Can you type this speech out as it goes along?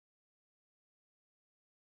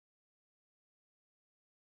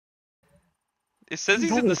It says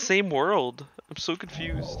he's in the same world. I'm so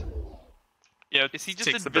confused. Yeah, is he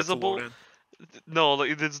just invisible? No,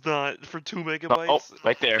 like it's not for 2 megabytes. Oh,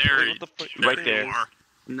 right there. What the fuck? Right there.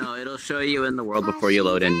 No, it'll show you in the world before you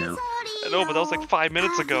load in now. I know, but that was like 5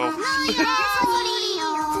 minutes ago. He's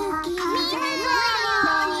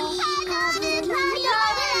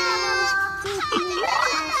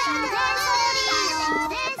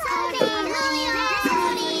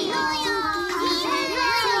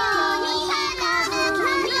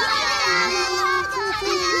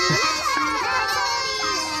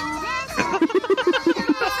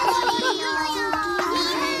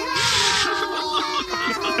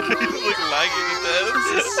like lagging to death.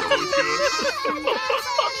 This is so good.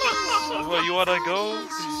 Well, you wanna go?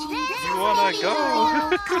 You wanna go?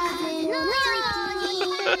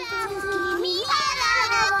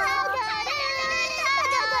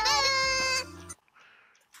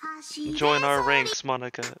 Join our ranks,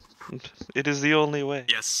 Monica. It is the only way.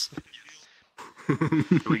 Yes.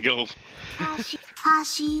 Here we go.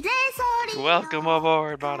 Welcome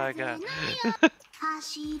aboard, Monica.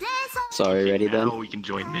 So are you ready then? Now we can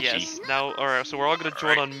join Michi. Yes. Now, alright. So we're all gonna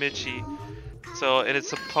join on Michi. So, and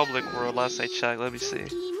it's a public world. Last I checked. Let me see.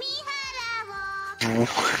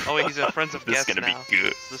 Oh wait, he's in Friends of Guests now. This is gonna be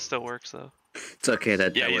good. This still works though. It's okay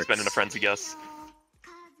that Yeah, that he's works. been in a Friends of Guests.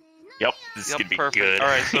 Yep, this is gonna be perfect. good.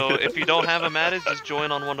 Alright, so if you don't have him added, just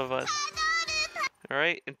join on one of us.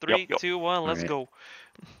 Alright, in 3, 2, 1, let's go.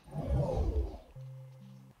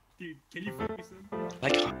 Dude, can you focus in?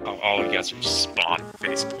 Like how all you guys are spawn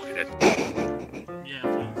face planted. Yeah,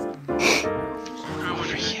 please.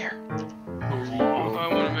 Over here. I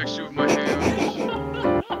want to mix you with my hands.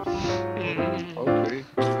 Okay.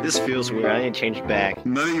 This feels weird. I need to change back.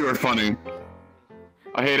 None of you are funny.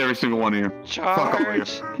 I hate every single one of you. Fuck all of you.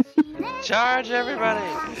 Charge! Charge, everybody!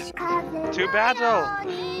 To battle!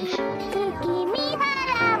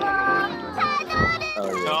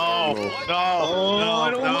 No, no, I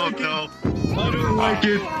don't like it. I don't like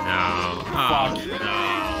it. No. Oh, no.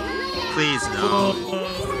 Please, no.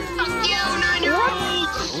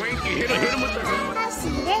 Wait, hit him with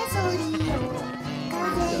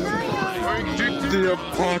the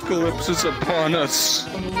apocalypse is upon us.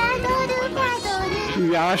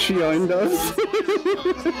 Yashi joined us.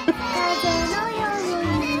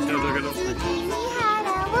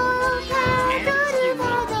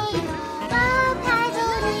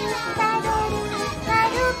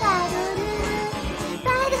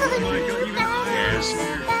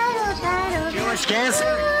 Cancer!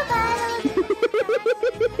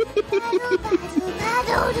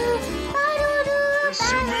 There's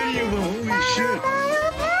too many of them, holy shit.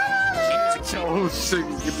 So sick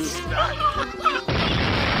of this guy.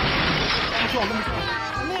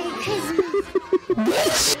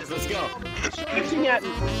 let's go.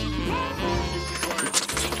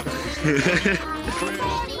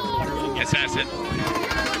 Assassin.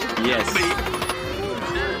 Yes.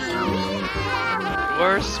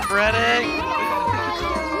 We're spreading!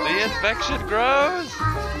 The infection grows!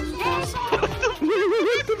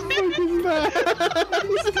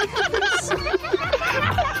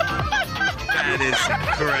 That is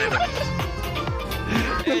incredible.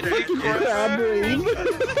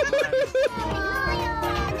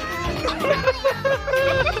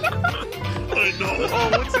 I know. Oh,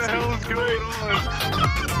 what the hell is going on?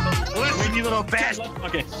 Listen, you little bastard.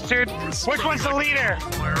 Okay. Dude, which one's the leader?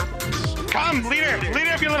 Come, leader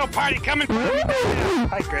of your little party, come in.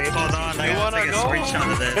 Hi, Graves. Hold on, I gotta take a screenshot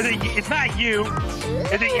of this. It's not you.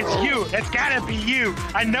 It's you. It's gotta be you.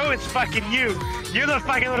 I know it's fucking you. You're the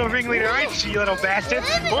fucking little ringleader, aren't you, you little bastard?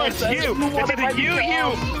 Or it's you. It's either you.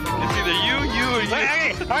 It's either you, or you.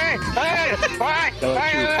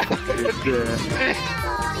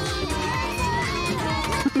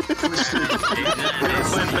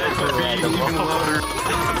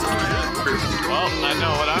 Well, I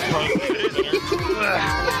know what I'm supposed to do there.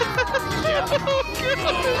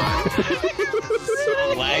 So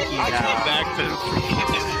laggy now. Back to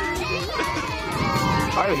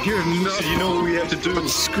I hear nothing. So you know what we have to do?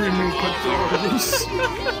 Screaming Padoru.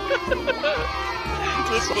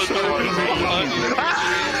 This one's gonna be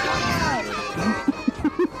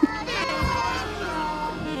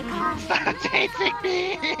Stop chasing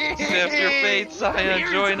me! Accept your fate, Saya.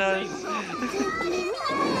 Join us.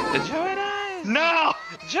 Join us. No!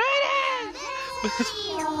 Join us.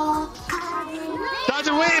 Dodge a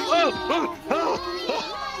wave! Oh!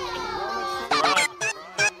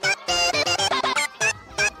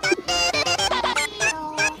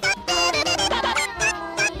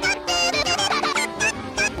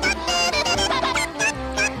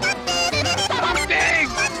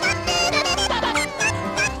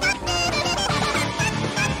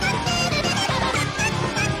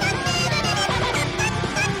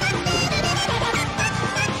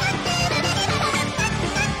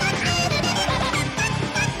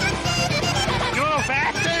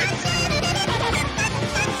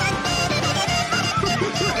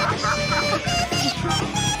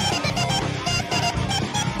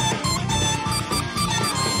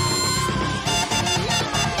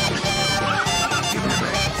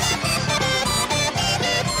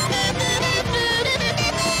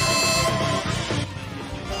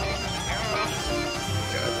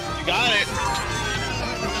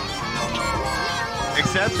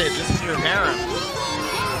 serum.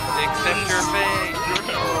 Except your face.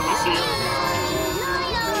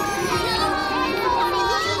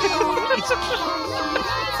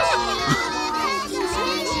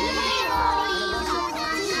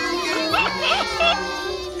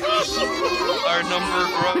 Our number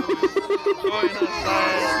grows. Join us,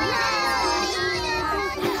 guys.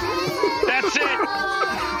 That's it!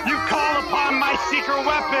 You call upon my secret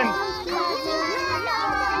weapon!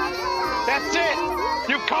 That's it!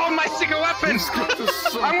 You called my secret weapon!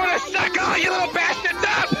 I'm gonna suck all you little bastards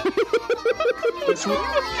up!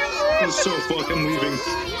 I'm so fucking leaving.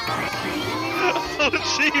 Oh,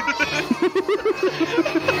 Jesus!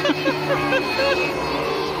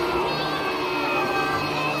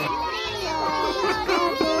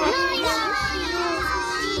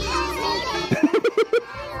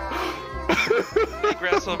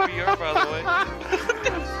 Congrats on VR, by the way.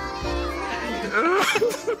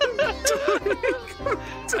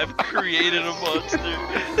 I've created a monster.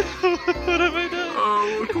 What have I done?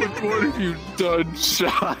 Oh, what have you done,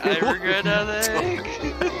 Shai? I regret nothing.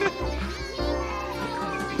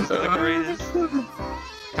 This is the greatest.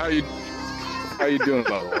 How you doing,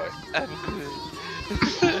 by the way? I'm good.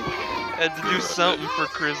 I had to do something for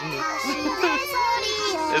Christmas.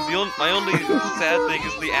 And my only sad thing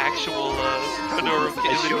is the actual Padoru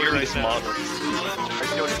is in here right now.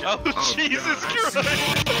 Oh, Jesus Christ!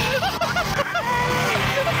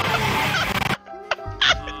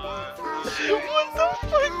 What the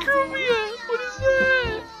fuck, Chromia? What is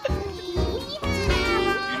that?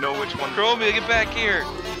 You know which one? Chromia, get back here!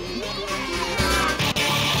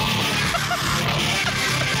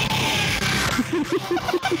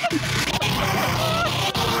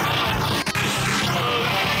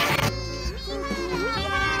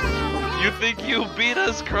 You think you beat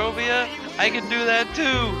us, Chromia? I can do that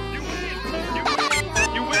too!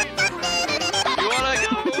 You win! You wanna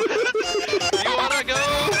go? You wanna go?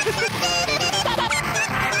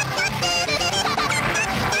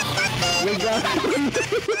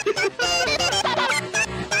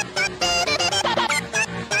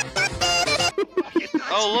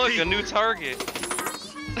 Oh look, a new target.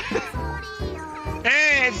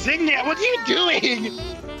 Hey, Zignet, what are you doing?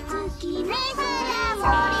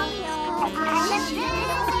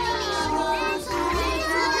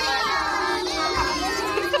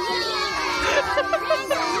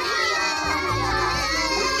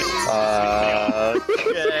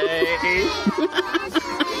 Okay.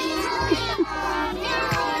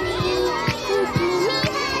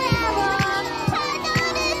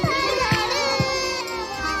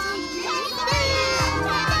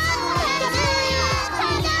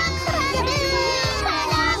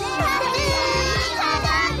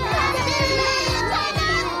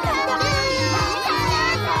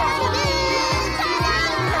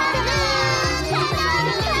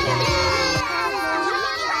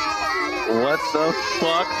 What the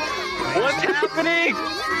fuck? What's happening?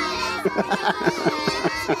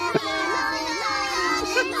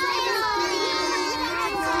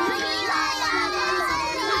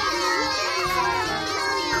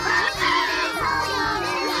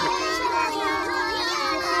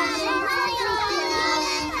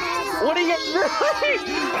 What are you doing?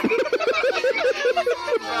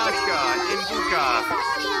 Baka, Imbuka.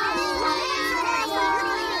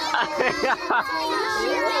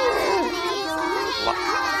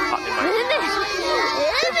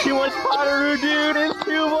 It's too much Padoru, dude. It's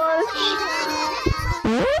too much.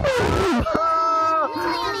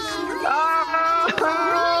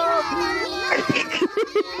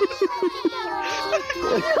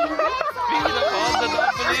 Beat up on the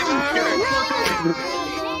non-believer!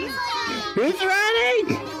 Who's running?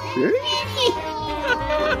 He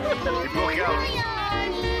broke out.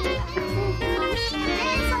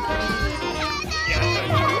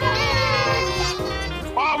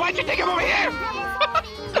 Oh, why'd you take him over here?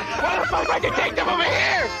 Why the fuck would you take them over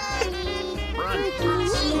here?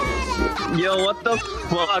 Yo, what the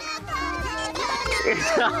fuck?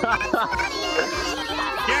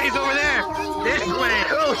 Yeah, he's over there. This way.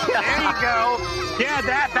 Oh, yeah. There you go. Yeah,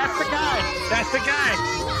 that's the guy. That's the guy.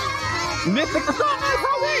 Mythic Assault,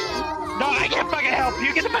 help me! No, I can't fucking help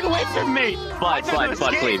you. Get the fuck away from me. Bud,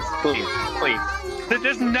 please.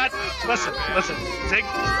 There's nuts. Listen. Zig.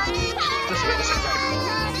 Listen.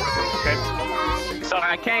 Okay. Sorry,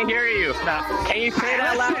 I can't hear you. No. Can you say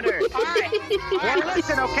that louder? Alright. Well,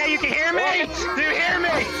 listen, okay? You can hear me? Do you hear me?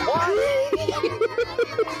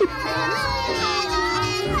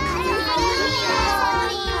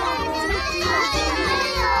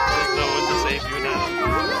 There's no one to save you now.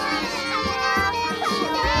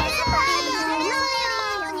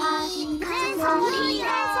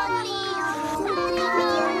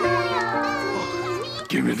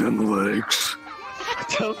 Give me them legs. What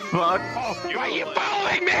the fuck? Why are you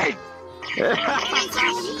following me?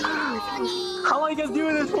 How long are you guys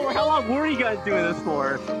doing this for? How long were you guys doing this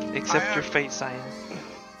for? Except your face sign.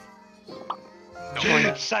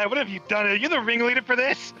 Shai, what have you done? You're the ringleader for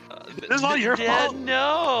this? This is all your fault?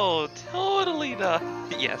 No, totally not.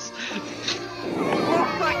 Yes. Well,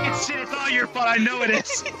 fucking shit, it's all your fault. I know it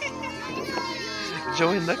is.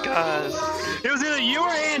 Join the cause. It was either you or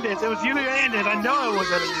Andis. It was you or Andis. I know it was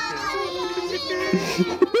either you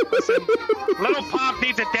two. Listen, little Pop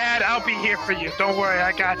needs a dad. I'll be here for you. Don't worry,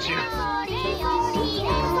 I got you.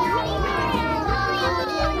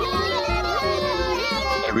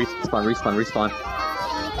 Respawn.